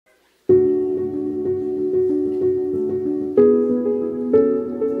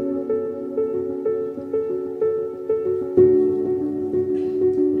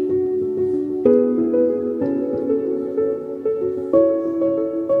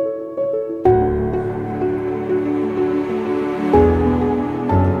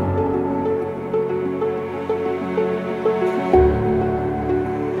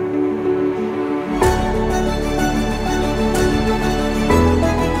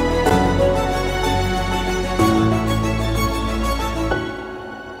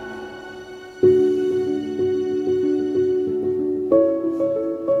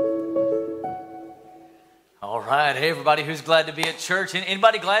everybody who's glad to be at church.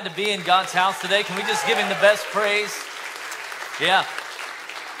 Anybody glad to be in God's house today? Can we just give him the best praise? Yeah.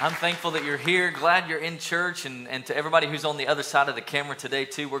 I'm thankful that you're here, glad you're in church, and to everybody who's on the other side of the camera today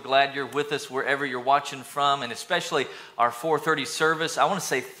too, we're glad you're with us wherever you're watching from, and especially our 4:30 service. I want to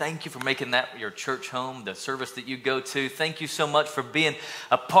say thank you for making that your church home, the service that you go to. Thank you so much for being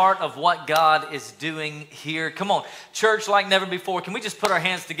a part of what God is doing here. Come on, church like never before. Can we just put our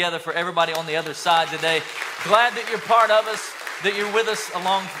hands together for everybody on the other side today? Glad that you're part of us, that you're with us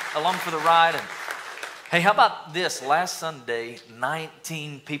along for the ride. And hey, how about this? Last Sunday,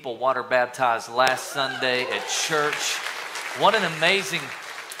 19 people water baptized last Sunday at church. What an amazing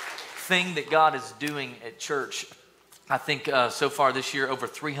thing that God is doing at church. I think so far this year, over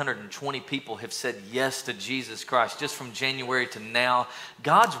 320 people have said yes to Jesus Christ just from January to now.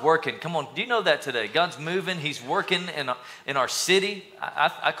 God's working. Come on, do you know that today? God's moving. He's working in our city.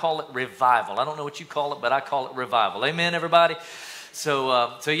 I call it revival. I don't know what you call it, but I call it revival. Amen, everybody?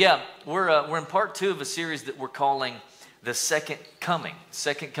 So yeah, we're in part 2 of a series that we're calling the Second Coming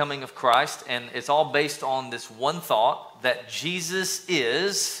of Christ, and it's all based on this one thought that Jesus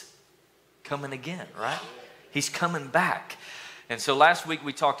is coming again, right? He's coming back. And so last week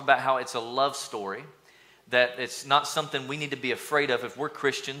we talked about how it's a love story, that it's not something we need to be afraid of if we're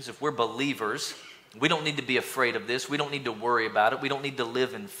Christians, if we're believers. We don't need to be afraid of this. We don't need to worry about it. We don't need to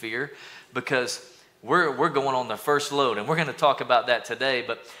live in fear, because we're going on the first load, and we're going to talk about that today.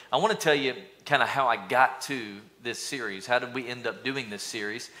 But I want to tell you kind of how I got to this series. How did we end up doing this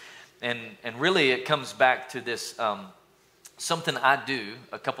series? And really it comes back to this something I do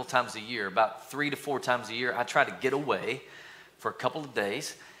a couple times a year, about 3 to 4 times a year. I try to get away for a couple of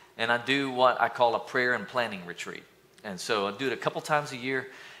days, and I do what I call a prayer and planning retreat. And so I do it a couple times a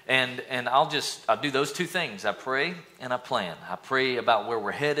year. And I'll do those two things. I pray and I plan. I pray about where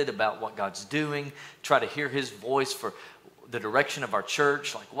we're headed, about what God's doing, try to hear his voice for the direction of our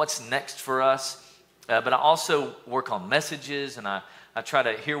church, like what's next for us. But I also work on messages, and I try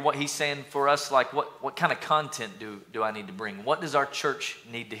to hear what he's saying for us, like what kind of content do I need to bring? What does our church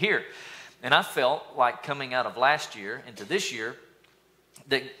need to hear? And I felt like coming out of last year into this year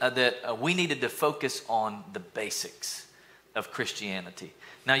that we needed to focus on the basics of Christianity.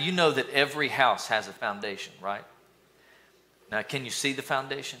 Now, you know that every house has a foundation, right? Now, can you see the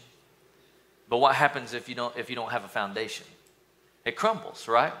foundation? But what happens if you don't have a foundation? It crumbles,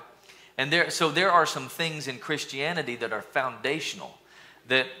 right? And there are some things in Christianity that are foundational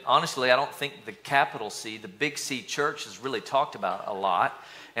that, honestly, I don't think the capital C, the big C church has really talked about a lot.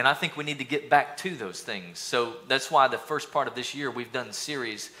 And I think we need to get back to those things. So that's why the first part of this year we've done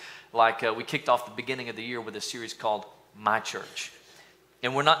series like we kicked off the beginning of the year with a series called My Church.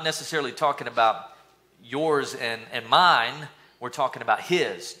 And we're not necessarily talking about yours and mine. We're talking about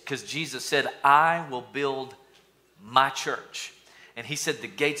his, because Jesus said, I will build my church. And he said the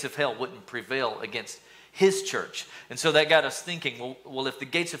gates of hell wouldn't prevail against his church. And so that got us thinking, well, if the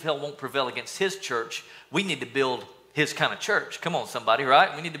gates of hell won't prevail against his church, we need to build his kind of church. Come on, somebody,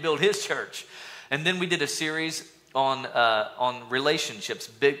 right? We need to build his church. And then we did a series on relationships,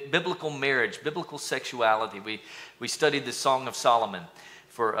 biblical marriage, biblical sexuality. We studied the Song of Solomon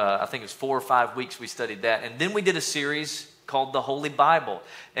for I think it was 4 or 5 weeks. We studied that, and then we did a series called the Holy Bible,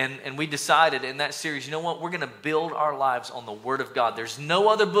 and we decided in that series, you know what, we're going to build our lives on the Word of God. There's no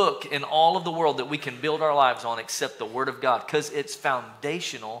other book in all of the world that we can build our lives on except the Word of God, because it's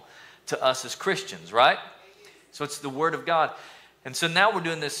foundational to us as Christians, right? So it's the Word of God. And so now we're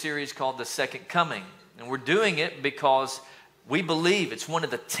doing this series called The Second Coming. And we're doing it because we believe it's one of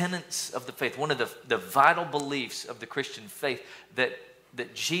the tenets of the faith, one of the vital beliefs of the Christian faith, that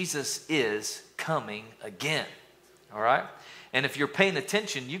Jesus is coming again. All right? And if you're paying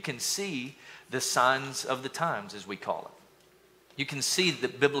attention, you can see the signs of the times, as we call it. You can see the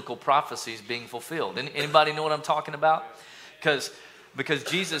biblical prophecies being fulfilled. Anybody know what I'm talking about? Because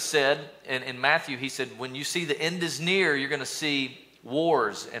Jesus said in Matthew, he said, when you see the end is near, you're going to see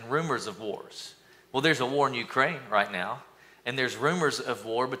wars and rumors of wars. Well, there's a war in Ukraine right now, and there's rumors of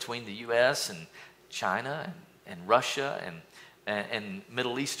war between the U.S. and China and Russia and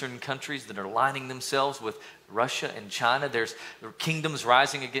Middle Eastern countries that are aligning themselves with Russia and China. There's kingdoms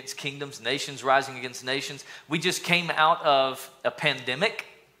rising against kingdoms, nations rising against nations. We just came out of a pandemic,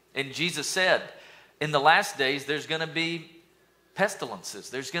 and Jesus said, in the last days, there's going to be pestilences,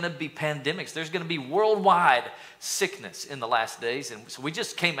 there's going to be pandemics, there's going to be worldwide sickness in the last days. And so we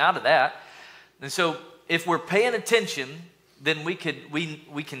just came out of that. And so if we're paying attention, then we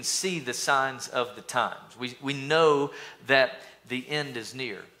can see the signs of the times. We know that the end is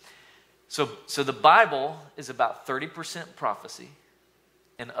near. So the Bible is about 30% prophecy,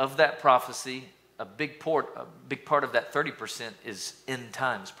 and of that prophecy, a big part of that 30% is end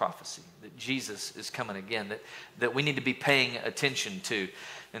times prophecy, that Jesus is coming again, that we need to be paying attention to.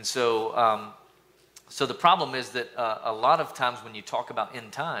 And so, so the problem is that a lot of times when you talk about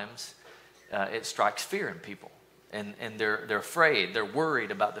end times, it strikes fear in people. And they're afraid, they're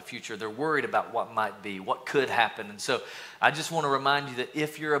worried about the future, they're worried about what might be, what could happen. And so I just want to remind you that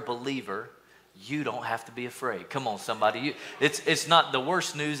if you're a believer, you don't have to be afraid. Come on, somebody. It's not the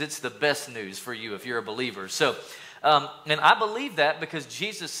worst news, it's the best news for you if you're a believer. So, and I believe that because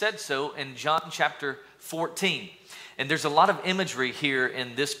Jesus said so in John chapter 14. And there's a lot of imagery here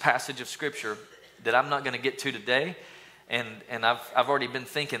in this passage of Scripture that I'm not going to get to today. And I've already been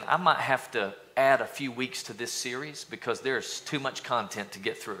thinking I might have to add a few weeks to this series because there's too much content to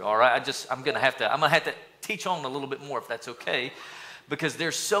get through. All right, I'm gonna have to teach on a little bit more if that's okay, because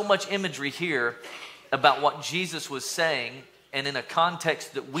there's so much imagery here about what Jesus was saying and in a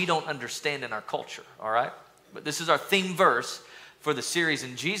context that we don't understand in our culture. All right, but this is our theme verse for the series,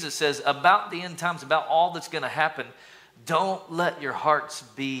 and Jesus says about the end times, about all that's going to happen. Don't let your hearts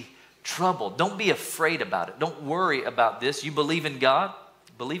be troubled. Don't be afraid about it. Don't worry about this. You believe in God,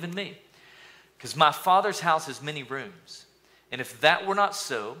 believe in me. Because my Father's house has many rooms. And if that were not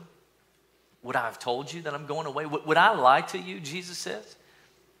so, would I have told you that I'm going away? Would I lie to you, Jesus says?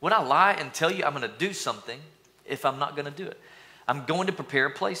 Would I lie and tell you I'm going to do something if I'm not going to do it? I'm going to prepare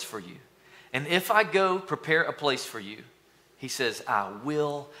a place for you. And if I go prepare a place for you, he says, I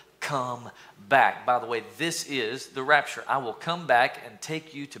will come back. By the way, this is the rapture. I will come back and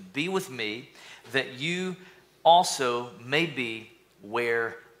take you to be with me, that you also may be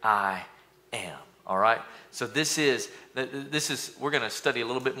where I am. All right. So this is we're going to study a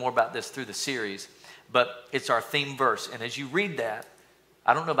little bit more about this through the series, but it's our theme verse. And as you read that,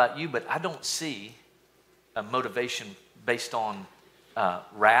 I don't know about you, but I don't see a motivation based on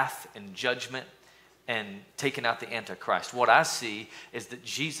wrath and judgment and taking out the Antichrist. What I see is that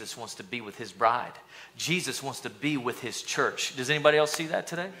Jesus wants to be with his bride. Jesus wants to be with his church. Does anybody else see that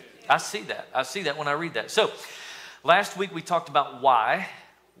today? I see that. I see that when I read that. So last week we talked about why.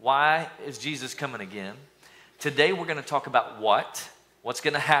 Why is Jesus coming again? Today we're going to talk about what's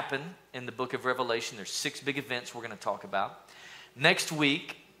going to happen in the book of Revelation. There's 6 big events we're going to talk about. Next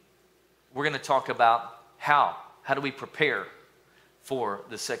week, we're going to talk about how do we prepare for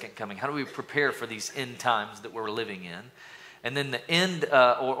the second coming? How do we prepare for these end times that we're living in? And then the end,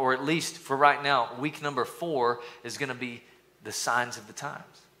 or at least for right now, week number 4 is going to be the signs of the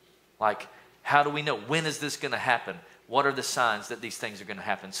times. Like, how do we know? When is this going to happen? What are the signs that these things are going to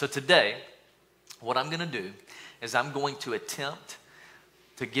happen? So today, what I'm going to do is I'm going to attempt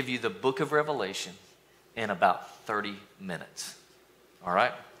to give you the book of Revelation in about 30 minutes. All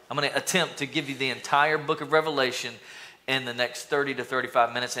right? I'm going to attempt to give you the entire book of Revelation in the next 30 to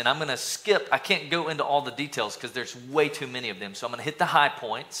 35 minutes. And I'm going to skip. I can't go into all the details because there's way too many of them. So I'm going to hit the high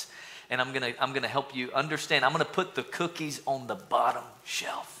points, and I'm going to help you understand. I'm going to put the cookies on the bottom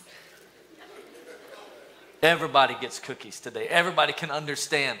shelf. Everybody gets cookies today. Everybody can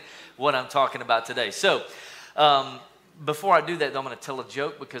understand what I'm talking about today. So before I do that, I'm going to tell a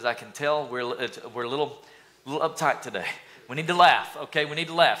joke because I can tell we're a little uptight today. We need to laugh, okay? We need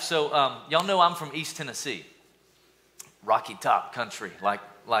to laugh. So y'all know I'm from East Tennessee, Rocky Top country. Like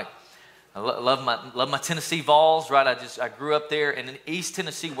I love my Tennessee Vols, right? I grew up there, and in East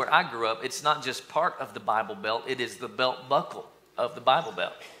Tennessee, where I grew up, it's not just part of the Bible Belt; it is the belt buckle of the Bible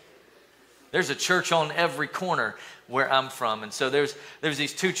Belt. There's a church on every corner where I'm from. And so there's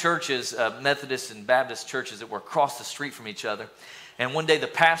these 2 churches, Methodist and Baptist churches, that were across the street from each other. And one day the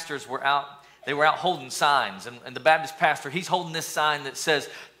pastors were out. They were out holding signs. And the Baptist pastor, he's holding this sign that says,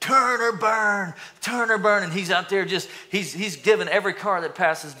 turn or burn, turn or burn. And he's out there he's giving every car that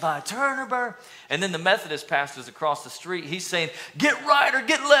passes by, turn or burn. And then the Methodist pastor's across the street. He's saying, get right or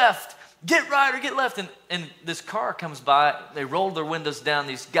get left. Get right or get left. And this car comes by. They roll their windows down.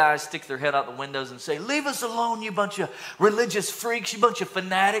 These guys stick their head out the windows and say, leave us alone, you bunch of religious freaks, you bunch of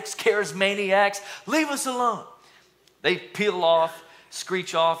fanatics, charismaniacs. Leave us alone. They peel off,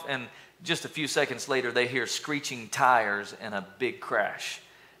 screech off, and just a few seconds later, they hear screeching tires and a big crash.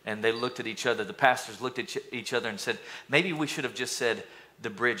 And they looked at each other. The pastors looked at each other and said, maybe we should have just said, the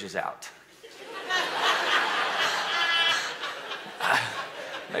bridge is out.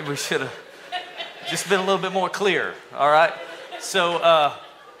 Maybe we should have just been a little bit more clear, all right? So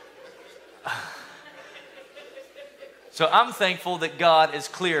I'm thankful that God is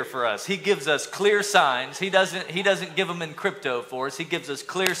clear for us. He gives us clear signs. He doesn't give them in crypto for us. He gives us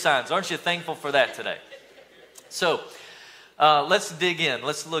clear signs. Aren't you thankful for that today? So let's dig in.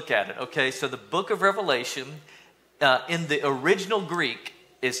 Let's look at it, okay? So the book of Revelation, in the original Greek,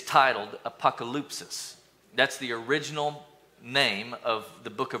 is titled Apocalypsis. That's the original name of the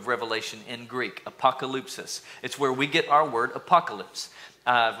book of Revelation in Greek, Apocalypsis. It's where we get our word apocalypse.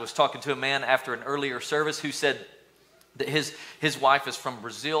 I was talking to a man after an earlier service who said that his wife is from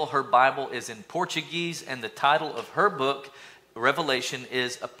Brazil. Her Bible is in Portuguese, and the title of her book, Revelation,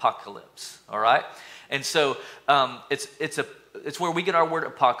 is Apocalypse. All right? And so it's where we get our word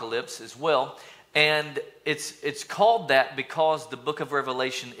apocalypse as well. And it's called that because the book of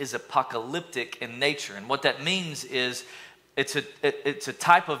Revelation is apocalyptic in nature. And what that means is it's a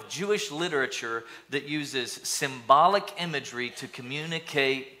type of Jewish literature that uses symbolic imagery to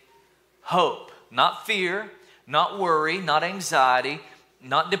communicate hope, not fear, not worry, not anxiety,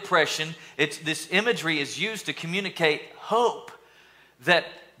 not depression. This imagery is used to communicate hope that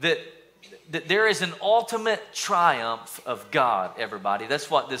there is an ultimate triumph of God, everybody. That's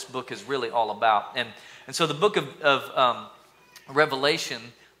what this book is really all about. And so the book of Revelation,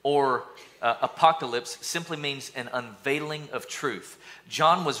 or Apocalypse, simply means an unveiling of truth.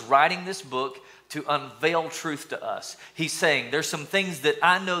 John was writing this book to unveil truth to us. He's saying, there's some things that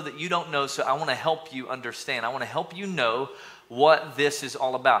I know that you don't know, so I want to help you understand. I want to help you know what this is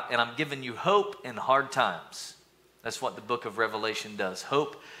all about. And I'm giving you hope in hard times. That's what the book of Revelation does.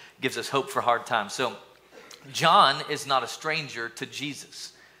 Hope gives us hope for hard times. So John is not a stranger to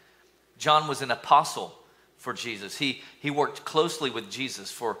Jesus. John was an apostle for Jesus. He worked closely with Jesus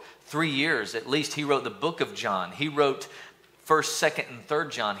for 3 years at least. He wrote the book of John. He wrote 1st, 2nd, and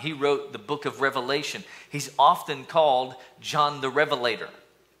 3rd John. He wrote the book of Revelation. He's often called John the Revelator.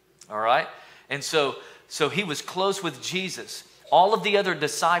 All right? And so he was close with Jesus. All of the other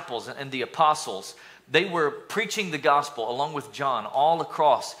disciples and the apostles, they were preaching the gospel along with John all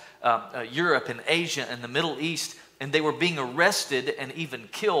across Europe and Asia and the Middle East, and they were being arrested and even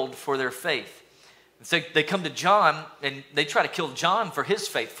killed for their faith. And so they come to John and they try to kill John for his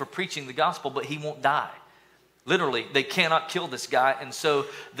faith, for preaching the gospel, but he won't die. Literally, they cannot kill this guy, and so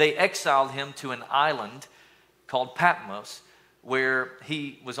they exiled him to an island called Patmos, where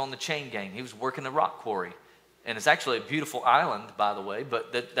he was on the chain gang. He was working a rock quarry. And it's actually a beautiful island, by the way,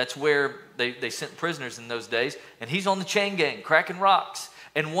 but that's where they sent prisoners in those days. And he's on the chain gang, cracking rocks.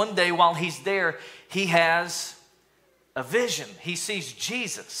 And one day while he's there, he has a vision. He sees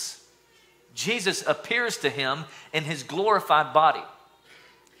Jesus. Jesus appears to him in his glorified body.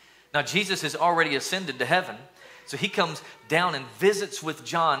 Now, Jesus has already ascended to heaven. So he comes down and visits with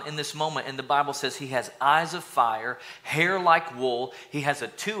John in this moment, and the Bible says he has eyes of fire, hair like wool. He has a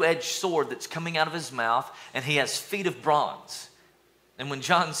two-edged sword that's coming out of his mouth, and he has feet of bronze. And when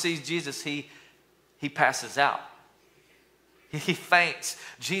John sees Jesus, he passes out. He faints.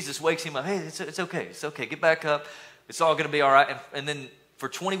 Jesus wakes him up. Hey, it's okay. It's okay. Get back up. It's all going to be all right. And then for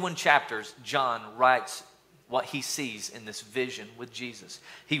 21 chapters, John writes what he sees in this vision with Jesus.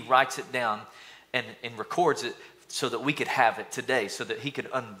 He writes it down and records it so that we could have it today, so that he could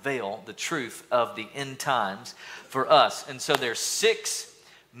unveil the truth of the end times for us. And so there's 6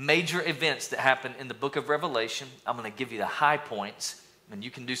 major events that happen in the book of Revelation. I'm going to give you the high points, and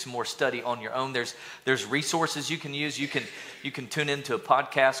you can do some more study on your own. There's resources you can use. You can tune into a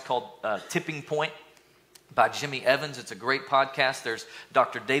podcast called Tipping Point by Jimmy Evans. It's a great podcast. There's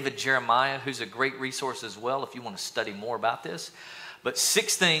Dr. David Jeremiah, who's a great resource as well if you want to study more about this. But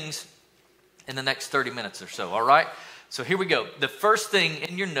 6 things in the next 30 minutes or so, all right? So here we go. The first thing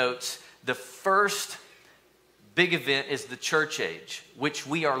in your notes, the first big event is the church age, which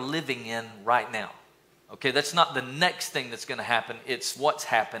we are living in right now. Okay, that's not the next thing that's going to happen. It's what's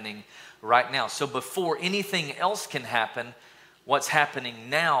happening right now. So before anything else can happen, what's happening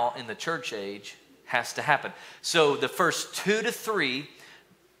now in the church age has to happen. So the first 2 to 3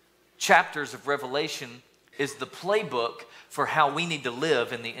 chapters of Revelation is the playbook for how we need to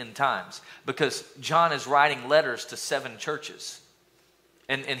live in the end times, because John is writing letters to 7 churches,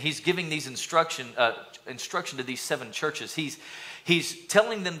 and he's giving these instruction to these 7 churches. He's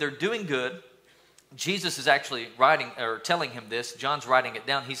telling them they're doing good. Jesus is actually writing or telling him this. John's writing it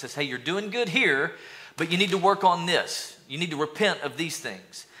down. He says, hey, you're doing good here, but you need to work on this. You need to repent of these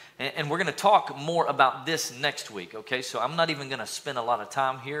things. And we're going to talk more about this next week, okay? So I'm not even going to spend a lot of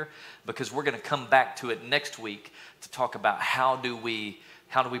time here, because we're going to come back to it next week to talk about how do we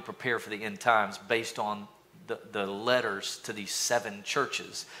prepare for the end times based on the letters to these 7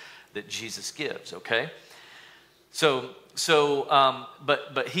 churches that Jesus gives, okay?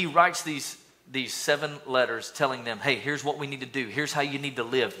 But he writes these 7 letters telling them, hey, here's what we need to do. Here's how you need to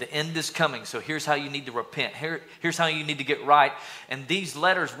live. The end is coming, so here's how you need to repent. Here's how you need to get right. And these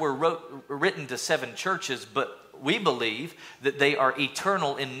letters were written to 7 churches, but we believe that they are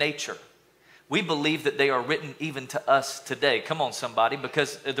eternal in nature. we believe that they are written even to us today. Come on, somebody,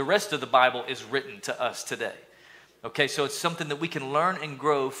 because the rest of the Bible is written to us today. Okay, so it's something that we can learn and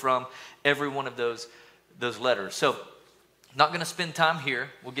grow from every one of those letters. So, not going to spend time here.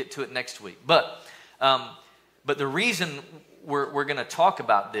 We'll get to it next week. But the reason we're going to talk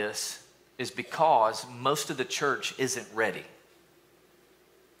about this is because most of the church isn't ready.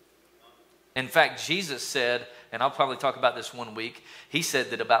 In fact, Jesus said, and I'll probably talk about this one week, he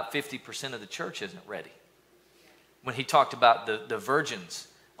said that about 50% of the church isn't ready. When he talked about the virgins,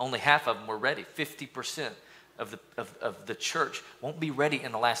 only half of them were ready. 50% of the church won't be ready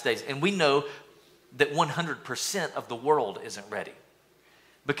in the last days. And we know that 100% of the world isn't ready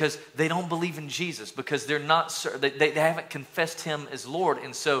because they don't believe in Jesus, because they haven't confessed him as Lord.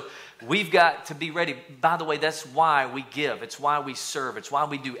 And so we've got to be ready. By the way, that's why we give. It's why we serve. It's why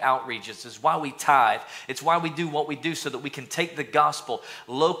we do outreaches. It's why we tithe. It's why we do what we do, so that we can take the gospel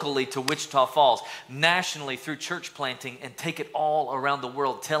locally to Wichita Falls, nationally through church planting, and take it all around the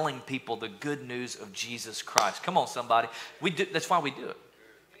world, telling people the good news of Jesus Christ. Come on, somebody. That's why we do it.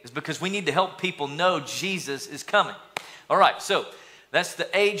 It's because we need to help people know Jesus is coming. All right, so that's the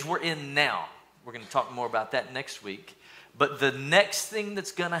age we're in now. We're going to talk more about that next week. But the next thing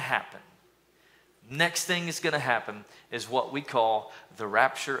that's going to happen, is what we call the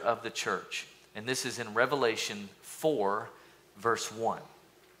rapture of the church. And this is in Revelation 4, verse 1.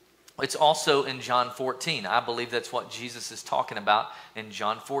 It's also in John 14. I believe that's what Jesus is talking about in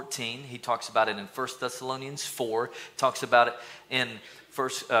John 14. He talks about it in 1 Thessalonians 4. Talks about it in 1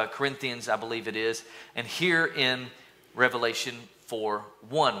 Corinthians, I believe it is. And here in Revelation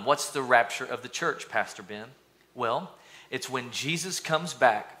 4:1. What's the rapture of the church, Pastor Ben? Well, it's when Jesus comes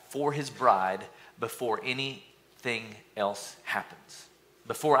back for his bride before anything else happens.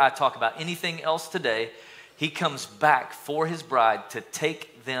 Before I talk about anything else today, he comes back for his bride to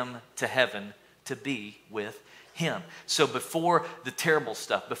take them to heaven to be with him. So before the terrible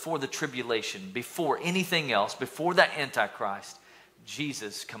stuff, before the tribulation, before anything else, before that Antichrist,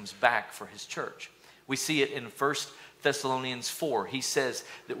 Jesus comes back for his church. We see it in 1 Thessalonians 4. He says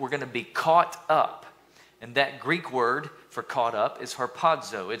that we're going to be caught up. And that Greek word for caught up is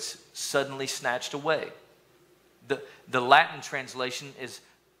harpazo. It's suddenly snatched away. The Latin translation is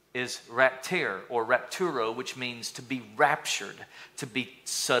raptere or rapturo, which means to be raptured, to be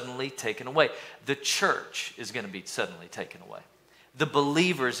suddenly taken away. The church is going to be suddenly taken away. The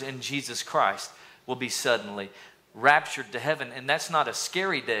believers in Jesus Christ will be suddenly raptured to heaven. And that's not a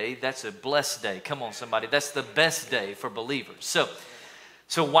scary day, that's a blessed day. Come on, somebody. That's the best day for believers.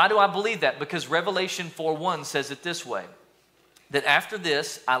 So why do I believe that? Because Revelation 4:1 says it this way, that after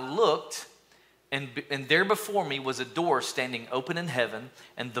this I looked, and there before me was a door standing open in heaven,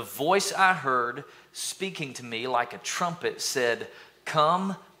 and the voice I heard speaking to me like a trumpet said,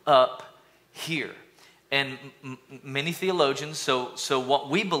 "Come up here." And many theologians, so what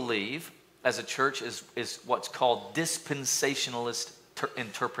we believe as a church is what's called dispensationalist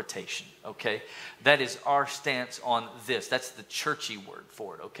interpretation, okay? That is our stance on this. That's the churchy word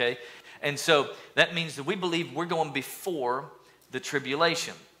for it, okay? And so that means that we believe we're going before the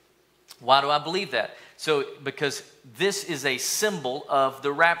tribulation. Why do I believe that? So because this is a symbol of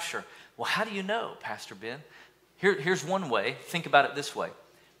the rapture. Well, how do you know, Pastor Ben? Here's one way. Think about it this way.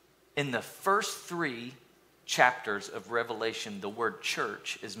 In the first 3 chapters of Revelation, the word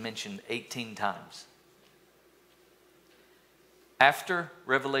church is mentioned 18 times. After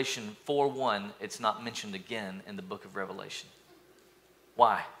Revelation 4:1, it's not mentioned again in the book of Revelation.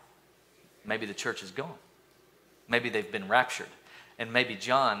 Why? Maybe the church is gone. Maybe they've been raptured. And maybe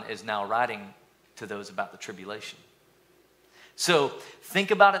John is now writing to those about the tribulation. So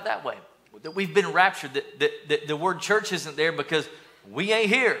think about it that way. That we've been raptured. That the word church isn't there because we ain't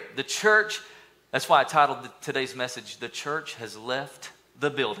here. The church, that's why I titled today's message, "The Church Has Left the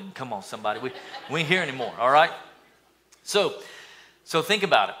Building." Come on, somebody. We ain't here anymore, all right? So think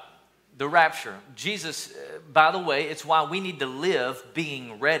about it. The rapture. Jesus, by the way, it's why we need to live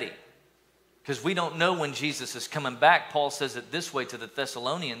being ready. Because we don't know when Jesus is coming back. Paul says it this way to the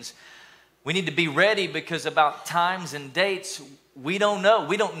Thessalonians. We need to be ready because about times and dates, we don't know.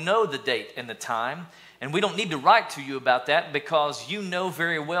 We don't know the date and the time. And we don't need to write to you about that because you know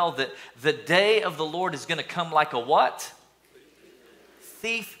very well that the day of the Lord is going to come like a what?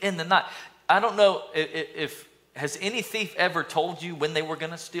 Thief in the night. I don't know if has any thief ever told you when they were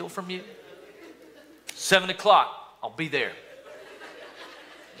going to steal from you? 7 o'clock, I'll be there.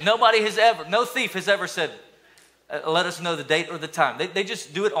 No thief has ever said, let us know the date or the time. They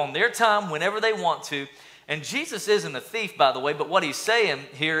just do it on their time whenever they want to. And Jesus isn't a thief, by the way, but what he's saying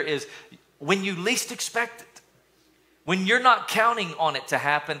here is when you least expect it, when you're not counting on it to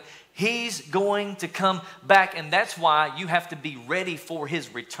happen, He's going to come back, and that's why you have to be ready for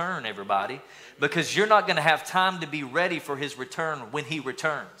his return, everybody, because you're not going to have time to be ready for his return when he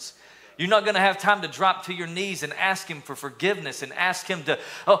returns. You're not going to have time to drop to your knees and ask him for forgiveness and ask him to,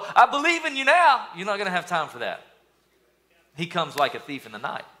 oh, I believe in you now. You're not going to have time for that. He comes like a thief in the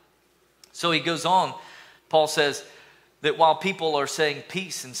night. So he goes on, Paul says that while people are saying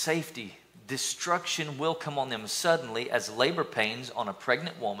peace and safety, destruction will come on them suddenly as labor pains on a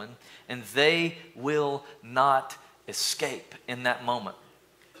pregnant woman, and they will not escape in that moment.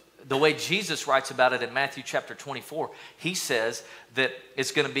 The way Jesus writes about it in Matthew chapter 24, he says that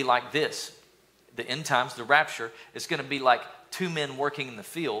it's going to be like this. The end times, the rapture, is going to be like two men working in the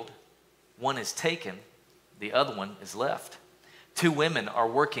field. One is taken, the other one is left. Two women are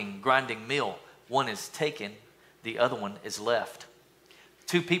working, grinding meal. One is taken, the other one is left.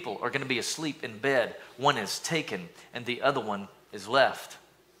 Two people are going to be asleep in bed. One is taken, and the other one is left.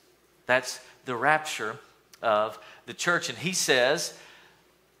 That's the rapture of the church. And he says,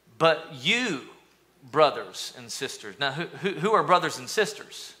 but you, brothers and sisters. Now, who are brothers and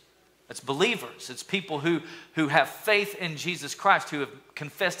sisters? It's believers. It's people who have faith in Jesus Christ, who have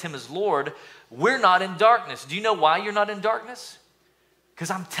confessed him as Lord. We're not in darkness. Do you know why you're not in darkness? Because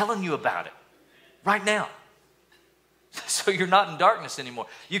I'm telling you about it right now. So you're not in darkness anymore.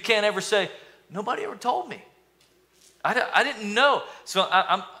 You can't ever say, nobody ever told me. I didn't know. So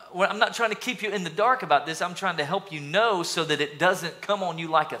I'm not trying to keep you in the dark about this. I'm trying to help you know so that it doesn't come on you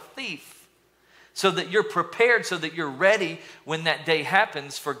like a thief. So that you're prepared, so that you're ready when that day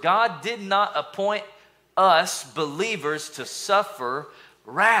happens. For God did not appoint us believers to suffer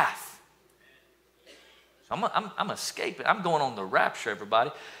wrath. So I'm escaping. I'm going on the rapture,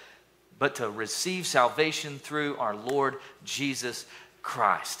 everybody. But to receive salvation through our Lord Jesus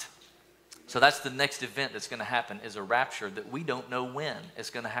Christ. So that's the next event that's going to happen, is a rapture that we don't know when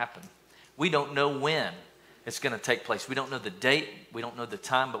it's going to happen. We don't know when it's going to take place. We don't know the date, we don't know the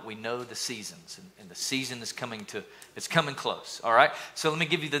time, but we know the seasons. And the season is coming close, all right? So let me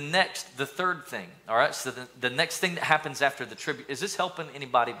give you the third thing, all right? So the next thing that happens after the tribute, is this helping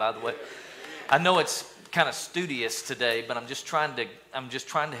anybody, by the way? I know it's kind of studious today, but I'm just trying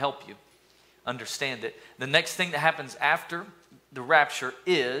to help you understand it. The next thing that happens after the rapture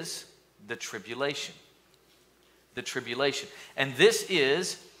is the tribulation. The tribulation. And this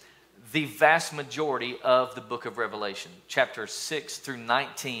is the vast majority of the book of Revelation. Chapter 6 through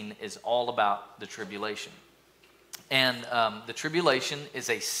 19 is all about the tribulation. And the tribulation is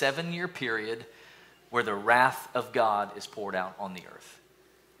a 7-year period where the wrath of God is poured out on the earth.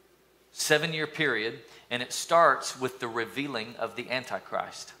 7-year period, and it starts with the revealing of the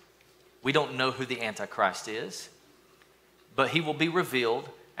Antichrist. We don't know who the Antichrist is, but he will be revealed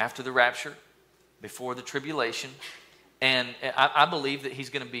after the rapture, before the tribulation. And I believe that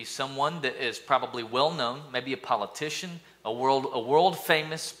he's going to be someone that is probably well known, maybe a politician, a world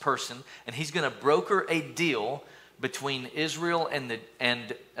famous person, and he's going to broker a deal between Israel and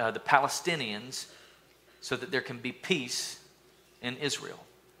the Palestinians so that there can be peace in Israel.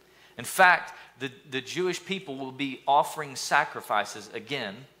 In fact, the Jewish people will be offering sacrifices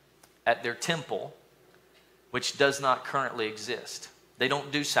again at their temple, which does not currently exist. They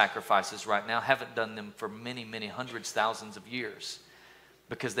don't do sacrifices right now, haven't done them for many, many hundreds, thousands of years,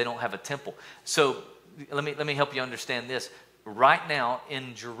 because they don't have a temple. So let me help you understand this. Right now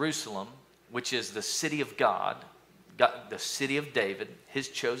in Jerusalem, which is the city of God, the city of David, his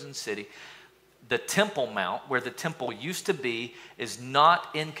chosen city, the Temple Mount, where the temple used to be, is not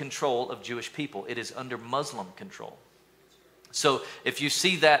in control of Jewish people. It is under Muslim control. So if you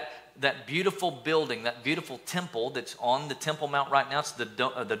see that beautiful building, that beautiful temple that's on the Temple Mount right now, it's the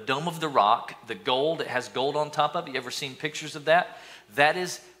Dome of the Rock, the gold, it has gold on top of it. You ever seen pictures of that? That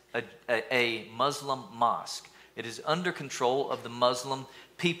is a Muslim mosque. It is under control of the Muslim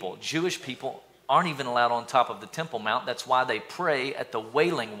people. Jewish people aren't even allowed on top of the Temple Mount. That's why they pray at the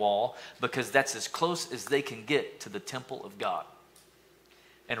Wailing Wall, because that's as close as they can get to the temple of God.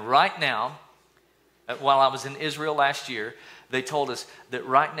 And right now, while I was in Israel last year, they told us that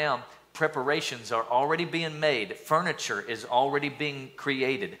right now preparations are already being made. Furniture is already being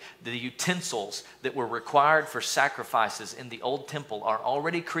created. The utensils that were required for sacrifices in the old temple are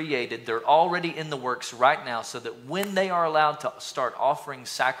already created. They're already in the works right now, so that when they are allowed to start offering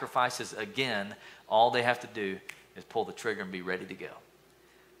sacrifices again, all they have to do is pull the trigger and be ready to go.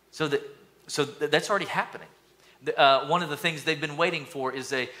 So that's already happening. One of the things they've been waiting for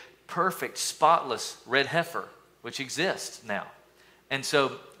is a perfect, spotless red heifer, which exists now. And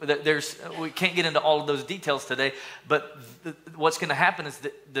so we can't get into all of those details today, but what's going to happen is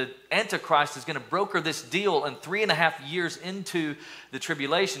that the Antichrist is going to broker this deal, and 3.5 years into the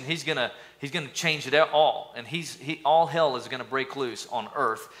tribulation, he's going to change it all, and all hell is going to break loose on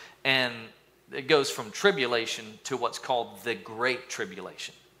earth, and it goes from tribulation to what's called the Great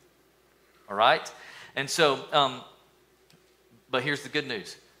Tribulation. All right? And so, but here's the good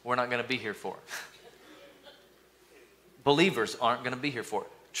news. We're not going to be here for it. Believers aren't going to be here for it.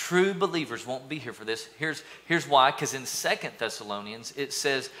 True believers won't be here for this. Here's why. Because in 2 Thessalonians, it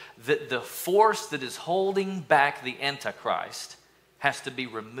says that the force that is holding back the Antichrist has to be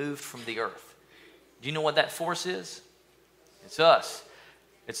removed from the earth. Do you know what that force is? It's us.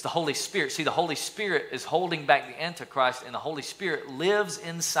 It's the Holy Spirit. See, the Holy Spirit is holding back the Antichrist, and the Holy Spirit lives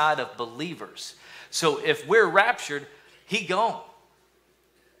inside of believers. So if we're raptured, he gone.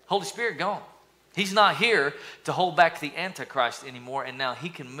 Holy Spirit gone. He's not here to hold back the Antichrist anymore, and now he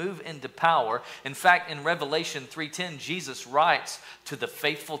can move into power. In fact, in Revelation 3:10, Jesus writes to the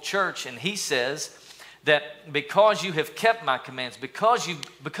faithful church, and he says that because you have kept my commands, because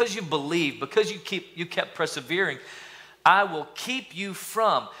you believe, because you kept persevering, I will keep you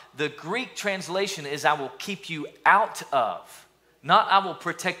from. The Greek translation is I will keep you out of. Not I will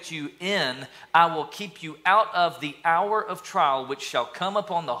protect you in, I will keep you out of the hour of trial which shall come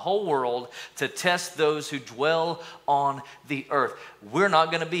upon the whole world to test those who dwell on the earth. We're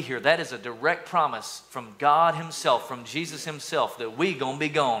not going to be here. That is a direct promise from God himself, from Jesus himself, that we going to be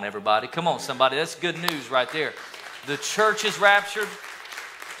gone, everybody. Come on, somebody. That's good news right there. The church is raptured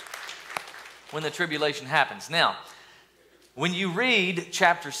when the tribulation happens. Now, when you read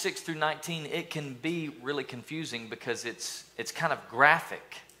chapter 6 through 19, it can be really confusing because it's kind of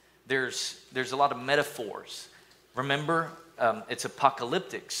graphic. There's a lot of metaphors. Remember, it's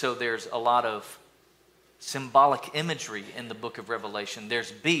apocalyptic, so there's a lot of symbolic imagery in the book of Revelation. There's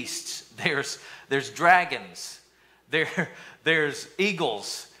beasts, there's dragons, there's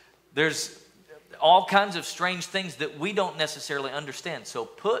eagles, there's all kinds of strange things that we don't necessarily understand. So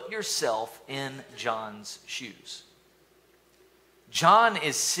put yourself in John's shoes. John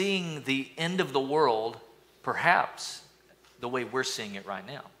is seeing the end of the world, perhaps the way we're seeing it right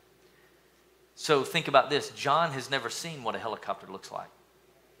now. So think about this. John has never seen what a helicopter looks like.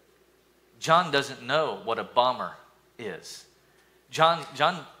 John doesn't know what a bomber is. John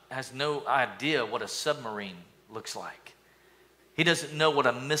has no idea what a submarine looks like. He doesn't know what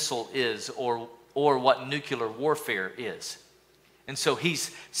a missile is or what nuclear warfare is. And so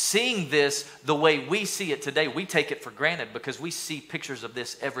he's seeing this the way we see it today. We take it for granted because we see pictures of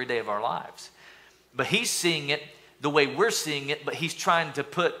this every day of our lives. But he's seeing it the way we're seeing it, but he's trying to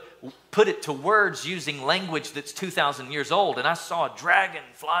put it to words using language that's 2,000 years old. And I saw a dragon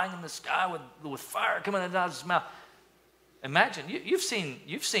flying in the sky with fire coming out of his mouth. Imagine, you've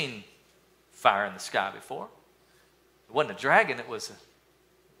seen fire in the sky before. It wasn't a dragon, it was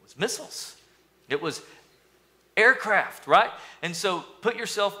missiles. It was aircraft, right? And so put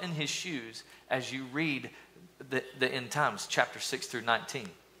yourself in his shoes as you read the end times, chapter 6 through 19.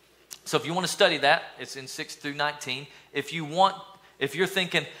 So if you want to study that, it's in 6 through 19. If you're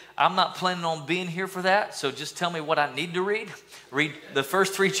thinking, I'm not planning on being here for that, so just tell me what I need to read. Read the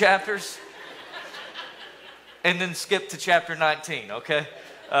first 3 chapters and then skip to chapter 19, okay?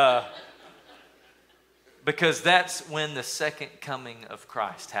 Because that's when the second coming of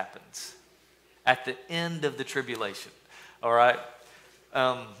Christ happens. At the end of the tribulation, all right?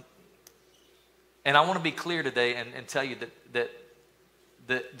 And I want to be clear today and tell you that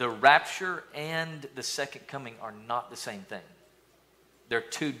the rapture and the second coming are not the same thing. They're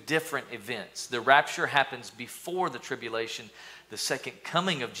 2 different events. The rapture happens before the tribulation. The second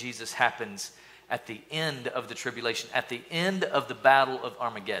coming of Jesus happens at the end of the tribulation, at the end of the battle of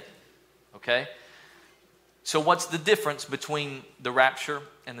Armageddon, okay? So what's the difference between the rapture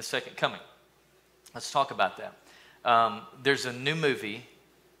and the second coming? Let's talk about that. There's a new movie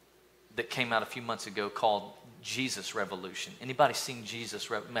that came out a few months ago called Jesus Revolution. Anybody seen Jesus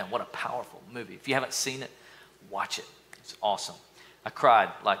Revolution? Man, what a powerful movie. If you haven't seen it, watch it. It's awesome. I cried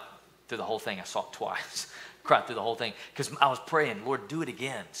through the whole thing. I saw it twice. Cried through the whole thing because I was praying, Lord, do it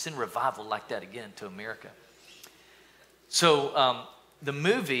again. Send revival like that again to America. So the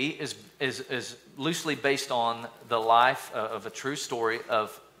movie is loosely based on the life of a true story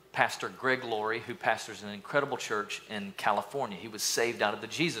of Pastor Greg Laurie, who pastors an incredible church in California. He was saved out of the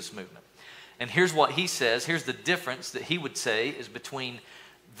Jesus movement. And here's what he says. Here's the difference that he would say is between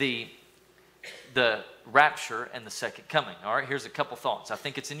the rapture and the second coming. All right, here's a couple thoughts. I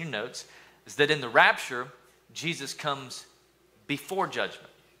think it's in your notes. Is that in the rapture, Jesus comes before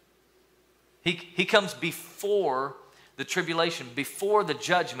judgment. He comes before the tribulation, before the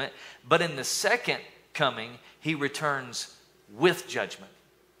judgment, but in the second coming, he returns with judgment.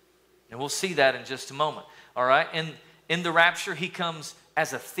 And we'll see that in just a moment, all right? And in the rapture, he comes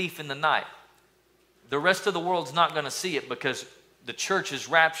as a thief in the night. The rest of the world's not going to see it because the church is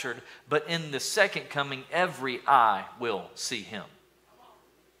raptured, but in the second coming, every eye will see him.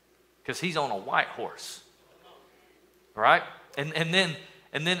 Because he's on a white horse, all right? And then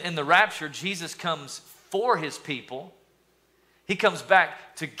in the rapture, Jesus comes for his people. He comes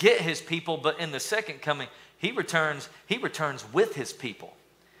back to get his people, but in the second coming, he returns with his people.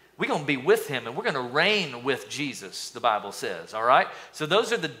 We're going to be with him, and we're going to reign with Jesus, the Bible says, all right? So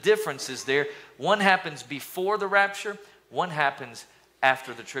those are the differences there. One happens before the rapture, one happens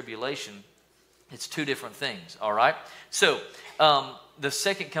after the tribulation. It's two different things, all right? So the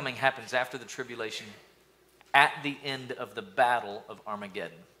second coming happens after the tribulation, at the end of the battle of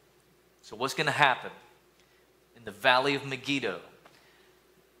Armageddon. So what's going to happen? In the valley of Megiddo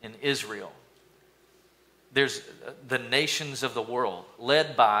in Israel, there's the nations of the world,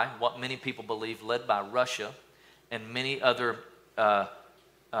 led by, what many people believe, led by Russia and many other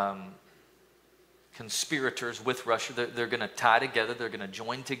conspirators with Russia. They're going to tie together, they're going to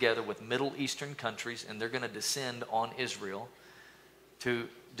join together with Middle Eastern countries, and they're going to descend on Israel to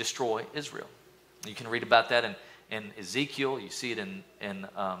destroy Israel. You can read about that in Ezekiel. You see it in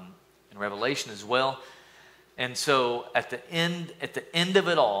Revelation as well. And so at the end of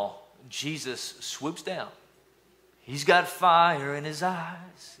it all, Jesus swoops down. He's got fire in his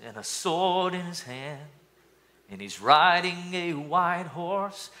eyes and a sword in his hand, and he's riding a white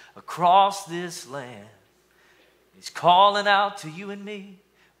horse across this land. He's calling out to you and me,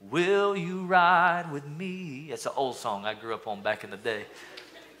 will you ride with me? It's an old song I grew up on back in the day.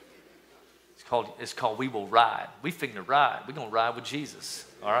 It's called We Will Ride. We finna ride. We're going to ride with Jesus,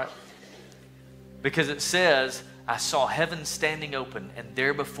 all right? Because it says, I saw heaven standing open, and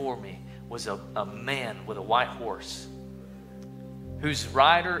there before me was a man with a white horse, whose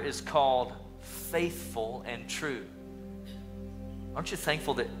rider is called Faithful and True. Aren't you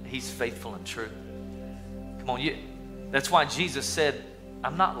thankful that he's faithful and true? Come on, that's why Jesus said,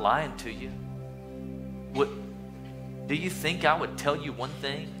 I'm not lying to you. Do you think I would tell you one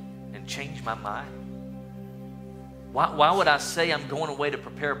thing and change my mind? Why would I say I'm going away to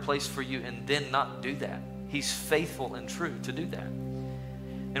prepare a place for you and then not do that? He's faithful and true to do that.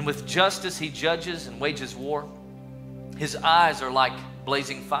 And with justice, he judges and wages war. His eyes are like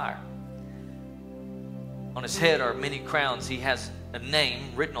blazing fire. On his head are many crowns. He has a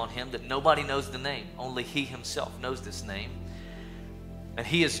name written on him that nobody knows the name. Only he himself knows this name. And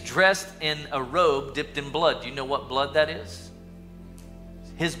he is dressed in a robe dipped in blood. Do you know what blood that is?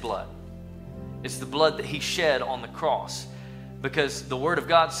 His blood. It's the blood that he shed on the cross. Because the Word of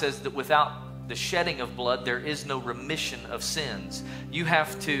God says that without the shedding of blood, there is no remission of sins. You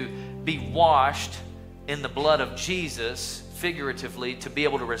have to be washed in the blood of Jesus, figuratively, to be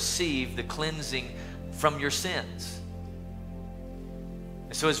able to receive the cleansing from your sins.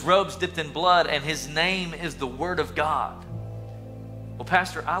 And so his robe's dipped in blood, and his name is the Word of God. Well,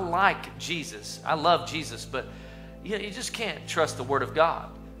 Pastor, I like Jesus. I love Jesus, but you just can't trust the Word of God.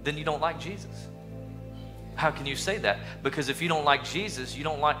 Then you don't like Jesus. How can you say that? Because if you don't like Jesus,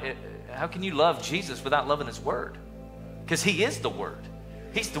 how can you love Jesus without loving his Word? Because he is the Word.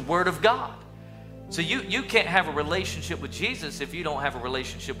 He's the Word of God. So you can't have a relationship with Jesus if you don't have a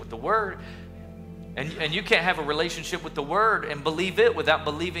relationship with the Word. And you can't have a relationship with the Word and believe it without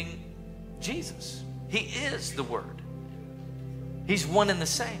believing Jesus. He is the Word. He's one and the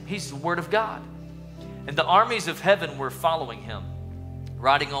same. He's the Word of God. And the armies of heaven were following him,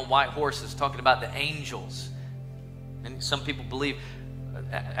 riding on white horses, talking about the angels. And some people believe,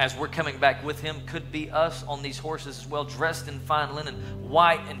 as we're coming back with him, could be us on these horses as well, dressed in fine linen,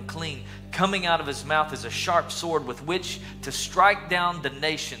 white and clean. Coming out of his mouth is a sharp sword with which to strike down the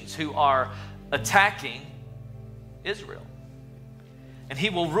nations who are attacking Israel. And he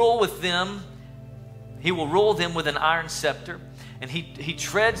will rule with them. He will rule them with an iron scepter. And he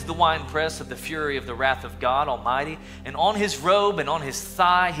treads the winepress of the fury of the wrath of God Almighty. And on his robe and on his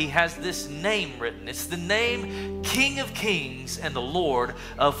thigh, he has this name written. It's the name King of Kings and the Lord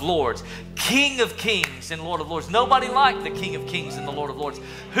of Lords. King of Kings and Lord of Lords. Nobody like the King of Kings and the Lord of Lords.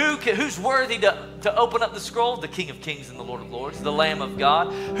 Who's worthy to open up the scroll? The King of Kings and the Lord of Lords, the Lamb of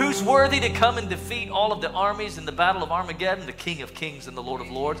God. Who's worthy to come and defeat all of the armies in the battle of Armageddon? The King of Kings and the Lord of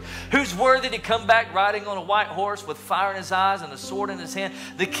Lords. Who's worthy to come back riding on a white horse with fire in his eyes and a sword in his hand?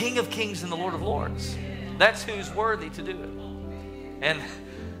 The King of Kings and the Lord of Lords. That's who's worthy to do it.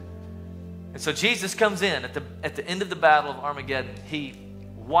 And so Jesus comes in at the end of the battle of Armageddon. He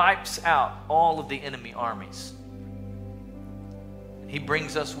wipes out all of the enemy armies. He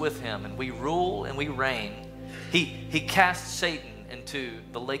brings us with him, and we rule and we reign. He casts Satan into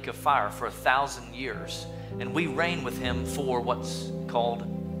the lake of fire for 1,000 years, and we reign with him for what's called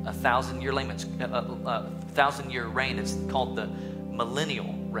 1,000-year reign. It's 1,000-year reign. It's called the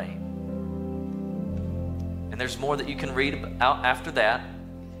millennial reign. And there's more that you can read about after that.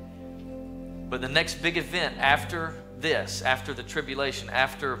 But the next big event after this, after the tribulation,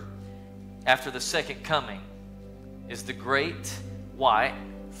 after the second coming, is the great white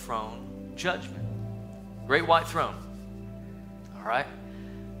throne judgment. Great white throne. All right?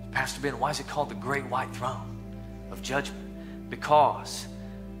 Pastor Ben, why is it called the great white throne of judgment? Because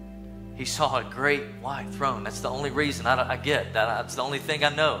he saw a great white throne. That's the only reason I get that. That's the only thing I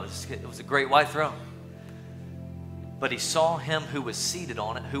know. It was a great white throne. But he saw him who was seated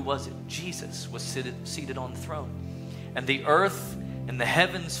on it. Who was it? Jesus was seated on the throne. And the earth and the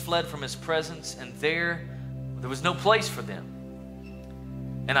heavens fled from his presence, and there was no place for them.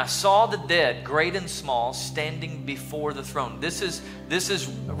 And I saw the dead, great and small, standing before the throne. This is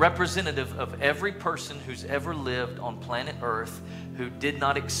representative of every person who's ever lived on planet Earth who did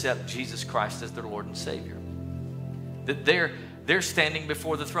not accept Jesus Christ as their Lord and Savior. That they're standing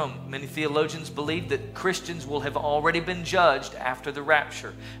before the throne. Many theologians believe that Christians will have already been judged after the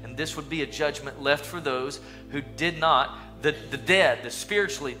rapture. And this would be a judgment left for those who did not, the dead, the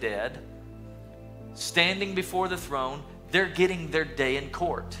spiritually dead, standing before the throne. They're getting their day in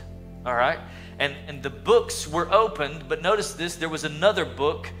court. All right? And the books were opened, but notice this, there was another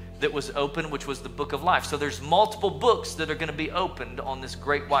book that was open, which was the book of life. So there's multiple books that are going to be opened on this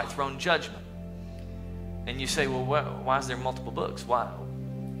great white throne judgment. And you say, well, why is there multiple books?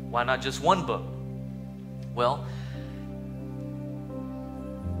 Why not just one book? Well,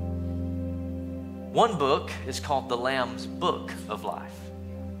 one book is called the Lamb's Book of Life.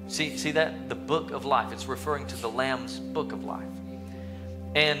 See that? The book of life. It's referring to the Lamb's book of life.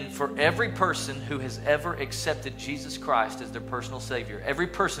 And for every person who has ever accepted Jesus Christ as their personal Savior, every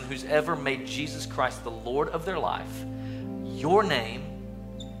person who's ever made Jesus Christ the Lord of their life, your name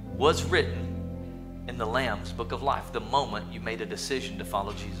was written in the Lamb's book of life the moment you made a decision to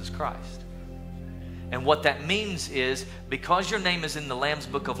follow Jesus Christ. And what that means is, because your name is in the Lamb's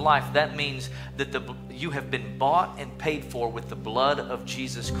book of life, that means that you have been bought and paid for with the blood of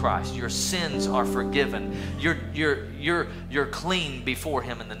Jesus Christ. Your sins are forgiven. You're clean before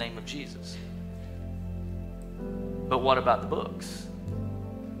him in the name of Jesus. But what about the books?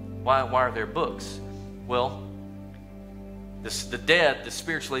 Why are there books? Well, the dead, the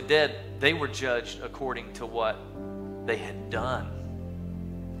spiritually dead, they were judged according to what they had done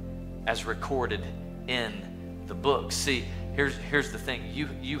as recorded in the book. See, here's the thing.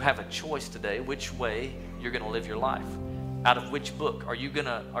 You have a choice today which way you're going to live your life. Out of which book are you going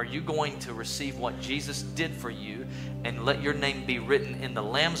to receive what Jesus did for you and let your name be written in the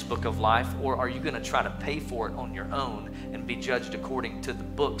Lamb's book of life, or are you going to try to pay for it on your own and be judged according to the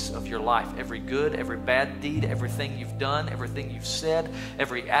books of your life? Every good, every bad deed, everything you've done, everything you've said,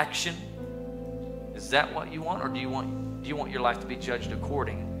 every action. Is that what you want, or do you want your life to be judged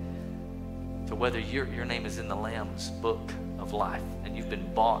according to whether your name is in the Lamb's book of life and you've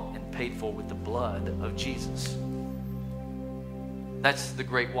been bought and paid for with the blood of Jesus? That's the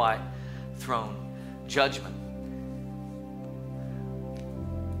great white throne judgment.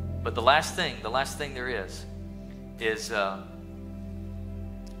 But the last thing there is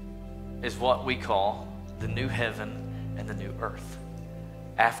what we call the new heaven and the new earth.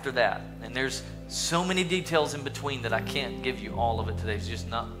 After that, and there's so many details in between that I can't give you all of it today. It's just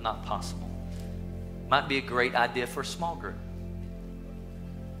not possible. Might be a great idea for a small group.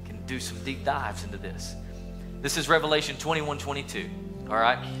 Can do some deep dives into this. This is Revelation 21:22. All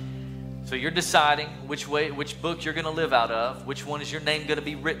right? So you're deciding which book you're going to live out of, which one is your name going to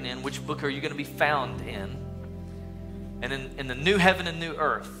be written in, which book are you going to be found in. And in the new heaven and new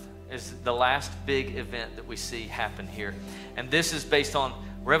earth is the last big event that we see happen here. And this is based on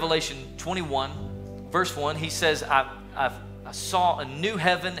Revelation 21, verse 1. He says, I saw a new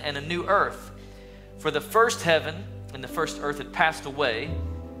heaven and a new earth. For the first heaven and the first earth had passed away,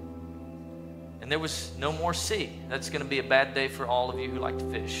 and there was no more sea. That's going to be a bad day for all of you who like to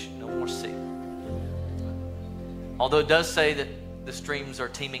fish. No more sea. Although it does say that the streams are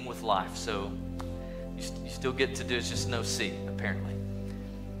teeming with life, so you still get to do, it's just no sea, apparently.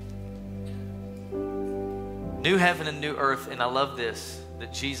 New heaven and new earth, and I love this,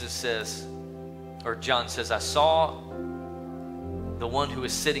 that Jesus says, or John says, I saw the one who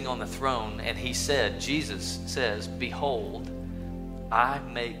is sitting on the throne, and he said, Jesus says, behold, I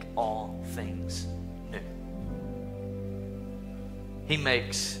make all things new. He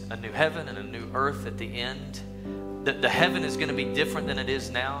makes a new heaven and a new earth at the end, the heaven is going to be different than it is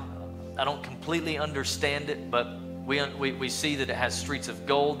now. I don't completely understand it, but we see that it has streets of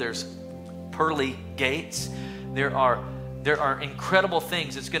gold. There's pearly gates. There are incredible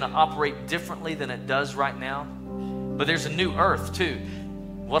things. It's going to operate differently than it does right now. But there's a new earth too.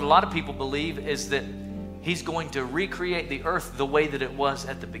 What a lot of people believe is that he's going to recreate the earth the way that it was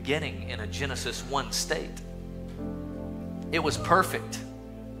at the beginning in a Genesis 1 state. It was perfect.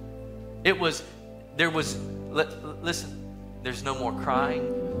 Listen, there's no more crying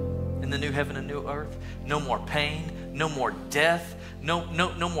in the new heaven and new earth. No more pain, no more death,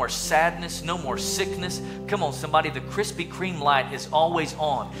 no more sadness, no more sickness. Come on, somebody, the Krispy Kreme light is always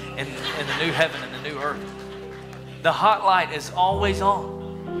on in the new heaven and the new earth. The hot light is always on.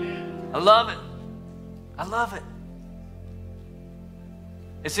 I love it. I love it.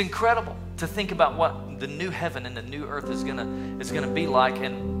 It's incredible to think about what the new heaven and the new earth is gonna be like,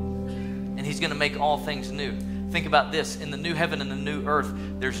 and he's gonna make all things new. Think about this. In the new heaven and the new earth,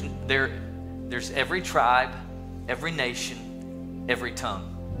 there's every tribe, every nation, every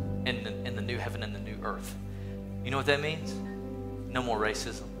tongue in the new heaven and the new earth. You know what that means? No more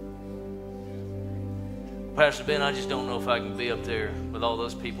racism. Pastor Ben, I just don't know if I can be up there with all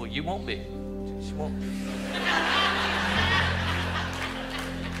those people. You won't be. You won't.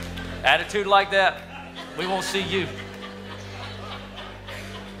 Attitude like that, we won't see you.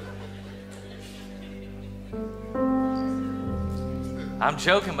 I'm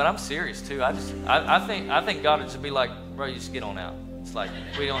joking, but I'm serious too. I think God would just be like, bro, you just get on out. It's like,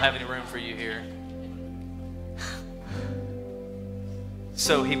 we don't have any room for you here.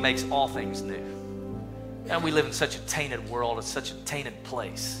 So he makes all things new. And we live in such a tainted world, it's such a tainted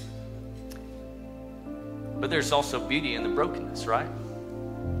place. But there's also beauty in the brokenness, right?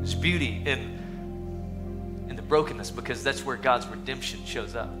 There's beauty in the brokenness, because that's where God's redemption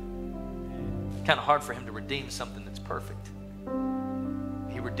shows up. Kind of hard for him to redeem something that's perfect.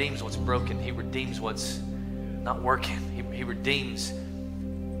 He redeems what's broken. He redeems what's not working. He redeems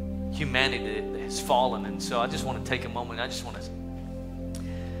humanity that has fallen. And so I just want to take a moment. I just want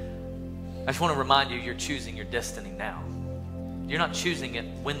to remind you, you're choosing your destiny now. You're not choosing it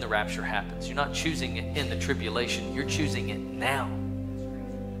when the rapture happens. You're not choosing it in the tribulation. You're choosing it now.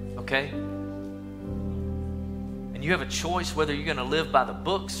 Okay? And you have a choice whether you're going to live by the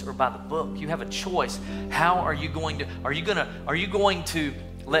books or by the book. You have a choice. How are you going to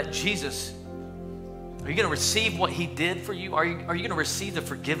let Jesus, are you going to receive what he did for you? Are you going to receive the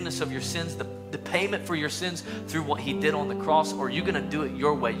forgiveness of your sins, the payment for your sins through what he did on the cross? Or are you going to do it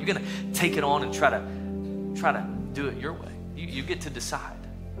your way? You're going to take it on and try to do it your way. You get to decide.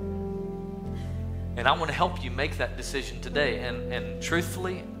 And I want to help you make that decision today. And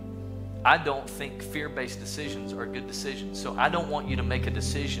truthfully, I don't think fear-based decisions are good decisions. So I don't want you to make a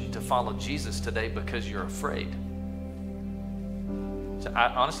decision to follow Jesus today because you're afraid. So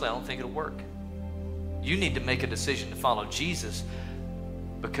honestly, I don't think it'll work. You need to make a decision to follow Jesus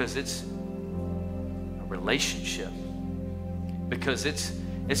because it's a relationship. Because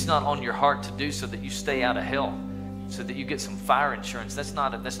it's not on your heart to do so that you stay out of hell, so that you get some fire insurance. That's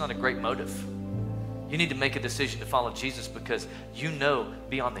not a great motive. You need to make a decision to follow Jesus because you know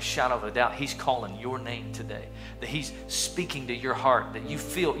beyond the shadow of a doubt he's calling your name today, that he's speaking to your heart, that you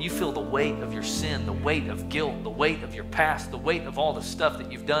feel the weight of your sin, the weight of guilt, the weight of your past, the weight of all the stuff that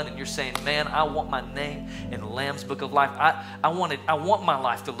you've done, and you're saying, man, I want my name in the Lamb's Book of Life. I want my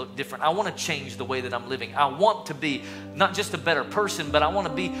life to look different. I want to change the way that I'm living. I want to be not just a better person, but I want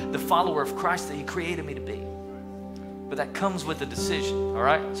to be the follower of Christ that he created me to be. But that comes with a decision, all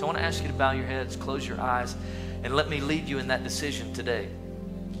right? So I want to ask you to bow your heads, close your eyes, and let me lead you in that decision today.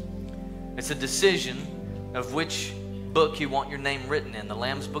 It's a decision of which book you want your name written in, the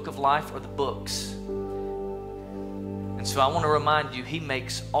Lamb's Book of Life or the books. And so I want to remind you, he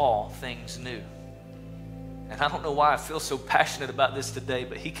makes all things new. And I don't know why I feel so passionate about this today,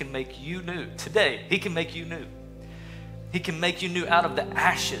 but he can make you new. Today, he can make you new. He can make you new out of the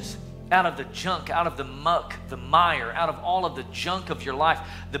ashes, out of the junk, out of the muck, the mire, out of all of the junk of your life,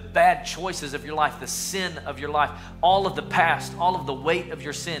 the bad choices of your life, the sin of your life, all of the past, all of the weight of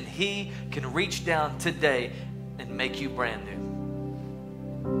your sin. He can reach down today and make you brand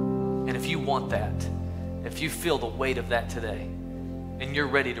new. And if you want that, if you feel the weight of that today, and you're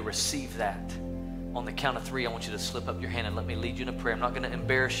ready to receive that, on the count of 3, I want you to slip up your hand and let me lead you in a prayer. I'm not going to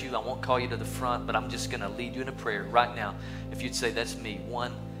embarrass you. I won't call you to the front, but I'm just going to lead you in a prayer right now. If you'd say, that's me.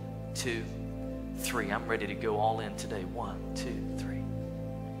 1, 2, 3. I'm ready to go all in today. 1, 2, 3,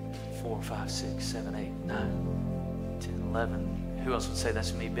 4, 5, 6, 7, 8, 9, 10, 11. Who else would say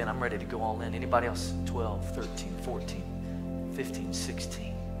that's me, Ben? I'm ready to go all in. Anybody else? 12, 13, 14, 15,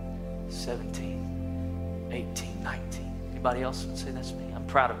 16, 17, 18, 19. Anybody else would say that's me? I'm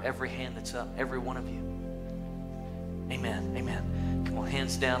proud of every hand that's up, every one of you. Amen, amen. Come on,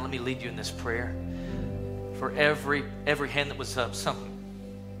 hands down. Let me lead you in this prayer. For every hand that was up, some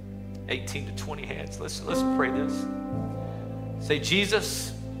 18 to 20 hands. Let's pray this. Say,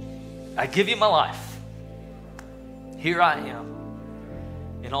 Jesus, I give you my life. Here I am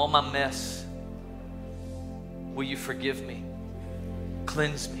in all my mess. Will you forgive me?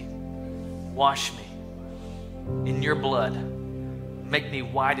 Cleanse me. Wash me in your blood. Make me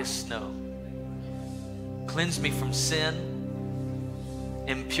white as snow. Cleanse me from sin,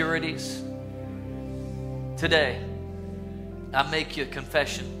 impurities. Today, I make you a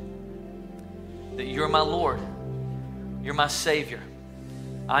confession that you're my Lord. You're my Savior.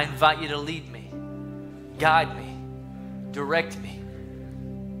 I invite you to lead me, guide me, direct me.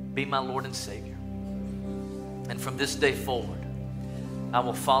 Be my Lord and Savior. And from this day forward, I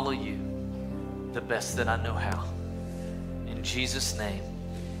will follow you the best that I know how. In Jesus' name,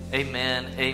 amen. Amen.